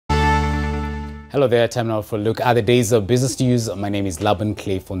Hello there, time now for a look at the day's business news. My name is Laban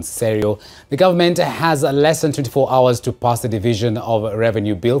Clay Fonserio. The government has less than 24 hours to pass the Division of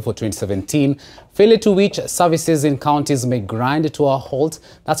Revenue Bill for 2017, failure to which services in counties may grind to a halt.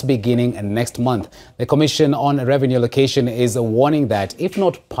 That's beginning next month. The Commission on Revenue Allocation is warning that if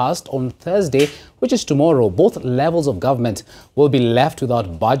not passed on Thursday, which is tomorrow, both levels of government will be left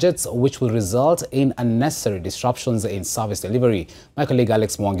without budgets, which will result in unnecessary disruptions in service delivery. My colleague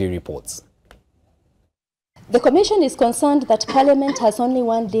Alex Mwangi reports. The Commission is concerned that Parliament has only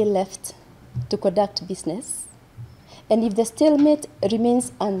one day left to conduct business, and if the stalemate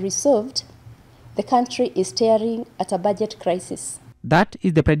remains unresolved, the country is staring at a budget crisis. That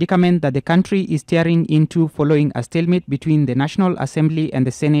is the predicament that the country is staring into following a stalemate between the National Assembly and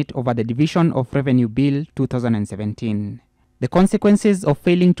the Senate over the Division of Revenue Bill 2017. The consequences of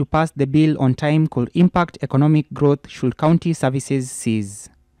failing to pass the bill on time could impact economic growth should county services cease.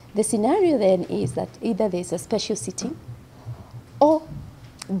 The scenario then is that either there is a special sitting, or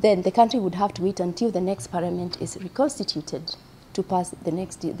then the country would have to wait until the next parliament is reconstituted to pass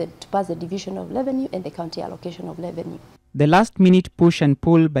the division of revenue and the county allocation of revenue. The last-minute push and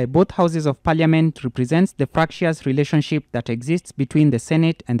pull by both houses of parliament represents the fractious relationship that exists between the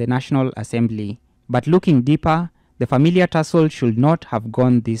Senate and the National Assembly. But looking deeper, the familiar tussle should not have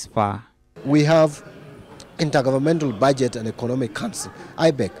gone this far. We have Intergovernmental Budget and Economic Council,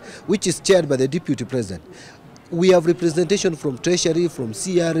 IBEC, which is chaired by the Deputy President. We have representation from Treasury, from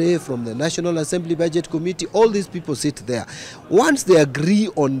CRA, from the National Assembly Budget Committee. All these people sit there. Once they agree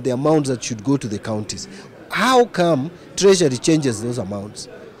on the amounts that should go to the counties, how come Treasury changes those amounts?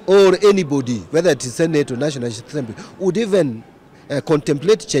 Or anybody, whether it is Senate or National Assembly, would even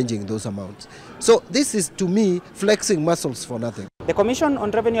contemplate changing those amounts. So this is, to me, flexing muscles for nothing. The Commission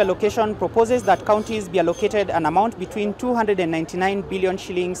on Revenue Allocation proposes that counties be allocated an amount between 299 billion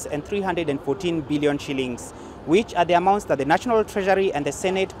shillings and 314 billion shillings, which are the amounts that the National Treasury and the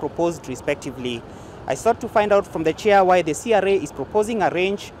Senate proposed respectively. I sought to find out from the chair why the CRA is proposing a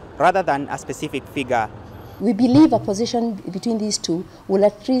range rather than a specific figure. We believe a position between these two will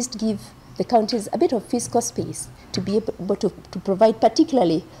at least give the counties a bit of fiscal space to be able to provide,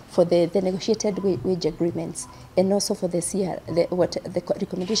 particularly for the negotiated wage agreements, and also for the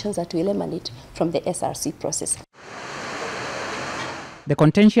recommendations that will emanate from the SRC process. The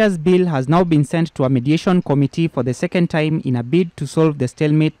contentious bill has now been sent to a mediation committee for the second time in a bid to solve the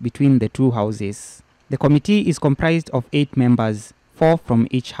stalemate between the two houses. The committee is comprised of 8 members, 4 from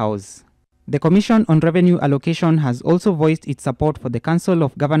each house. The Commission on Revenue Allocation has also voiced its support for the Council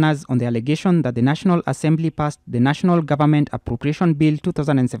of Governors on the allegation that the National Assembly passed the National Government Appropriation Bill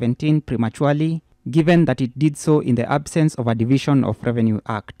 2017 prematurely, given that it did so in the absence of a Division of Revenue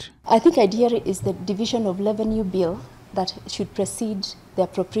Act. I think ideally is the Division of Revenue Bill that should precede the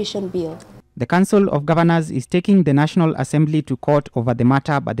Appropriation Bill. The Council of Governors is taking the National Assembly to court over the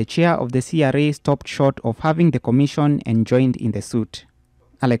matter, but the chair of the CRA stopped short of having the Commission and joined in the suit.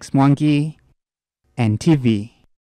 Alex Mwangi, NTV.